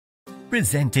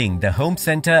Presenting the Home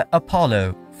Center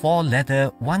Apollo faux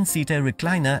leather one-seater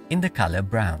recliner in the color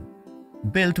brown.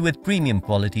 Built with premium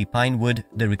quality pine wood,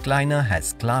 the recliner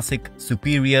has classic,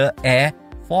 superior air,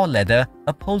 faux leather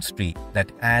upholstery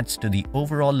that adds to the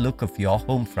overall look of your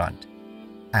home front.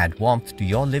 Add warmth to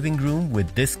your living room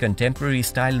with this contemporary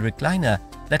style recliner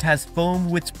that has foam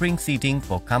with spring seating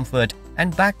for comfort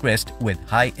and backrest with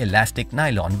high elastic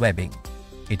nylon webbing.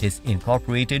 It is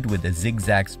incorporated with a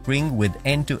zigzag spring with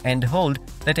end-to-end hold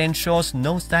that ensures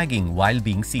no sagging while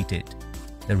being seated.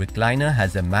 The recliner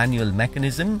has a manual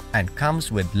mechanism and comes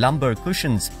with lumbar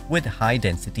cushions with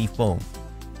high-density foam.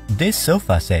 This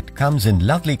sofa set comes in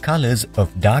lovely colors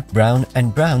of dark brown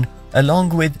and brown,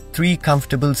 along with 3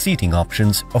 comfortable seating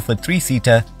options of a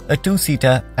 3-seater, a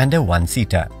 2-seater and a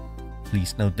 1-seater.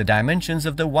 Please note the dimensions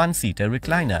of the 1-seater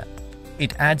recliner.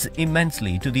 It adds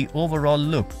immensely to the overall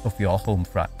look of your home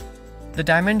front. The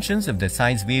dimensions of the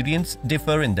size variants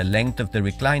differ in the length of the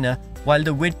recliner, while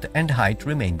the width and height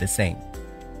remain the same.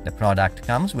 The product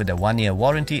comes with a 1-year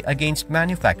warranty against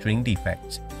manufacturing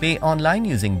defects. Pay online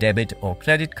using debit or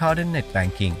credit card and net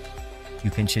banking. You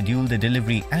can schedule the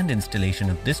delivery and installation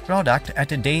of this product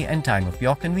at a day and time of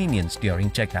your convenience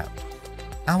during checkout.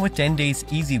 Our 10 days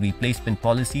easy replacement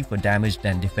policy for damaged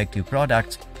and defective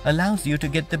products allows you to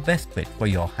get the best fit for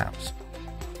your house.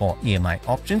 For EMI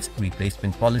options,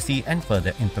 replacement policy and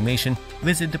further information,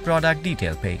 visit the product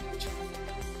detail page.